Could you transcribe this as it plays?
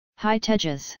Hi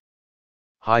Tejas.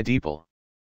 Hi Deepal.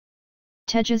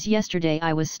 Tejas, yesterday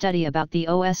I was study about the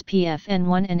OSPF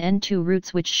N1 and N2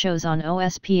 routes which shows on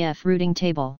OSPF routing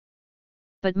table.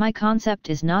 But my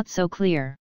concept is not so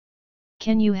clear.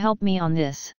 Can you help me on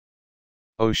this?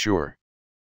 Oh sure.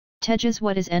 Tejas,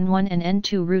 what is N1 and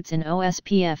N2 routes in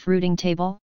OSPF routing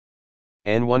table?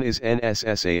 N1 is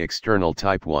NSSA external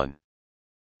type 1.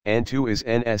 N2 is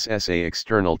NSSA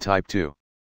external type 2.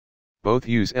 Both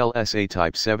use LSA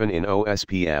type 7 in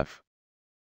OSPF.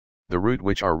 The route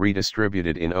which are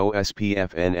redistributed in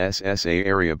OSPF NSSA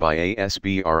area by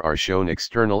ASBR are shown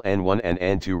external N1 and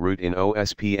N2 route in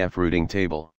OSPF routing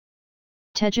table.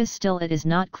 Tejas, still it is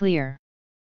not clear.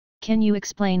 Can you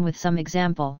explain with some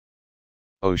example?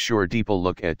 Oh sure Deepal,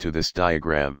 look at to this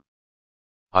diagram.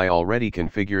 I already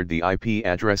configured the IP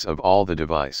address of all the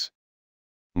device.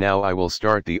 Now I will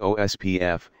start the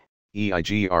OSPF,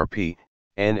 EIGRP,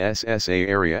 NSSA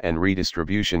area and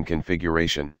redistribution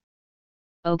configuration.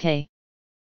 Okay.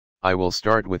 I will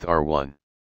start with R1.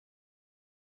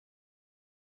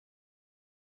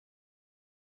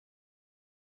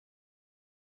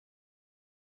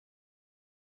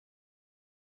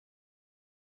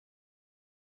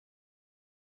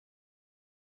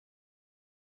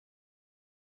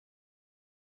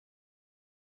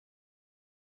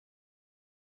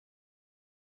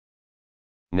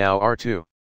 Now R2.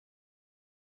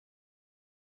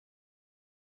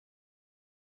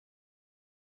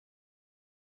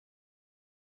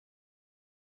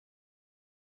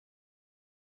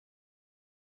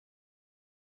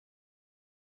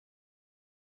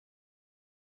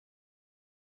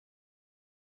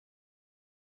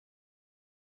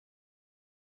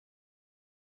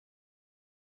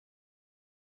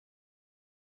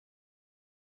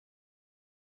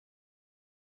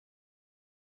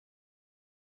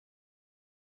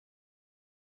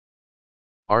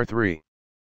 R3.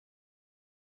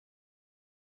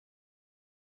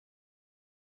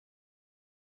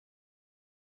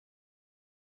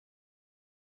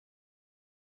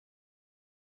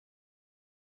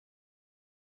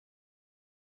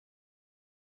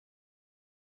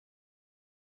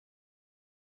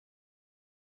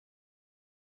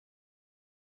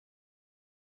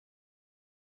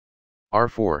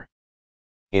 R4.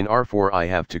 In R4 I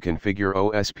have to configure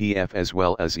OSPF as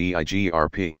well as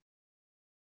EIGRP.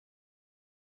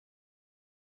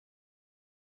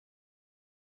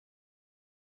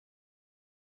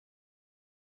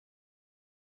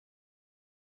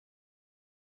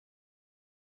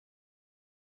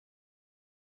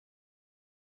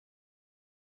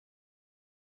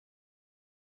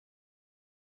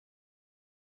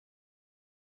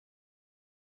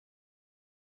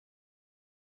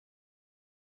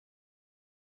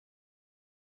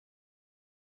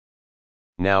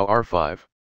 Now R5.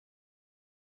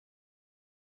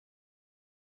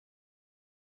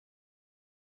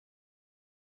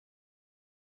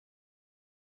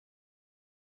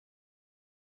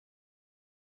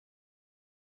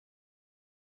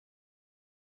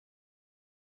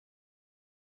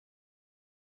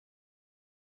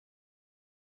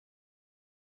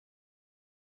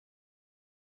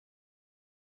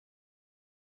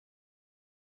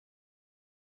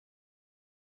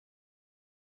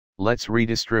 Let's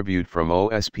redistribute from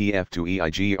OSPF to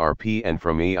EIGRP and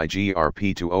from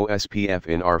EIGRP to OSPF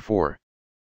in R4.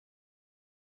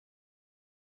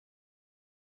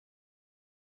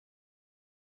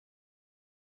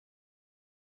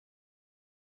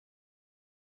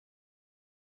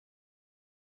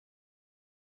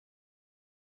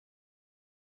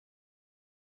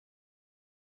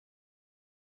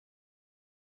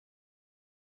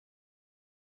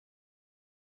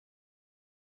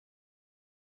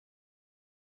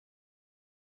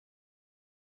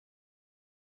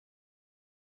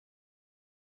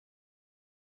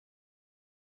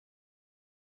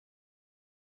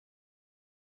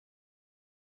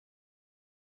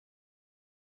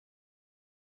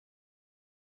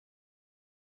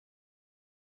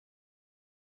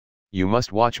 You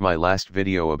must watch my last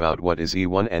video about what is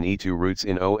E1 and E2 routes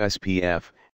in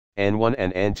OSPF. N1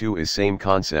 and N2 is same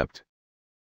concept.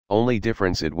 Only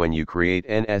difference it when you create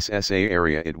NSSA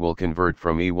area it will convert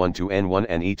from E1 to N1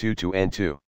 and E2 to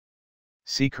N2.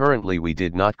 See, currently we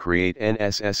did not create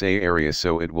NSSA area,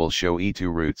 so it will show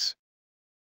E2 routes.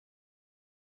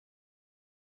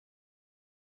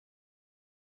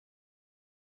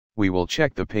 We will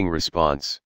check the ping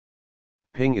response.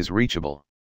 Ping is reachable.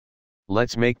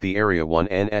 Let's make the area 1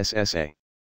 NSSA.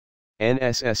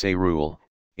 NSSA rule,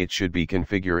 it should be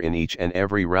configured in each and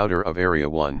every router of area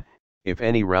 1. If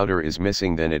any router is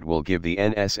missing, then it will give the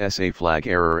NSSA flag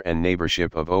error and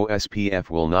neighborship of OSPF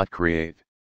will not create.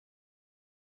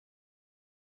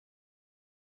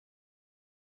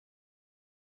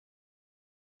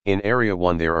 In Area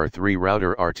 1 there are 3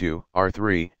 router R2,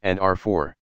 R3, and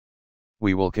R4.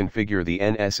 We will configure the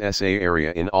NSSA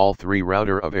area in all 3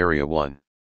 router of Area 1.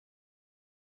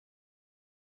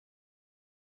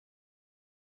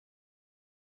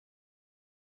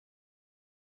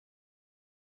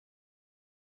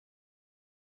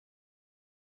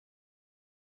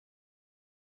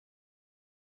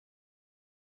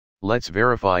 Let's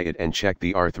verify it and check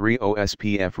the R3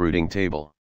 OSPF routing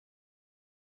table.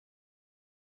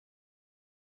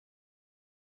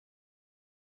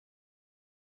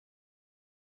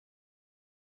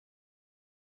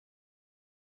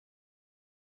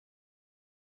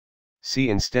 See,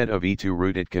 instead of E2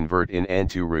 route it convert in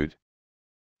N2 route.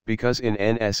 Because in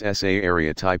NSSA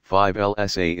area type 5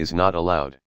 LSA is not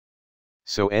allowed.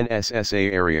 So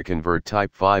NSSA area convert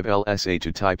type 5 LSA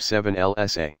to type 7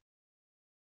 LSA.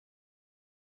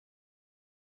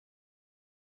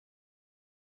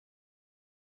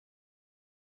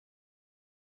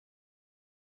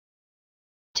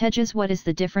 Tejas, what is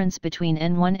the difference between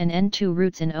N1 and N2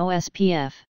 routes in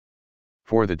OSPF?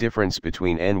 For the difference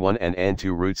between N1 and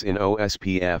N2 routes in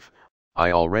OSPF,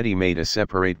 I already made a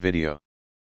separate video.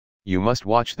 You must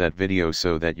watch that video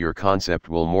so that your concept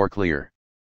will more clear.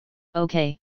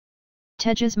 Okay.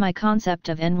 Tejas, my concept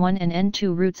of N1 and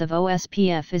N2 routes of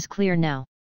OSPF is clear now.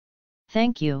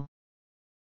 Thank you.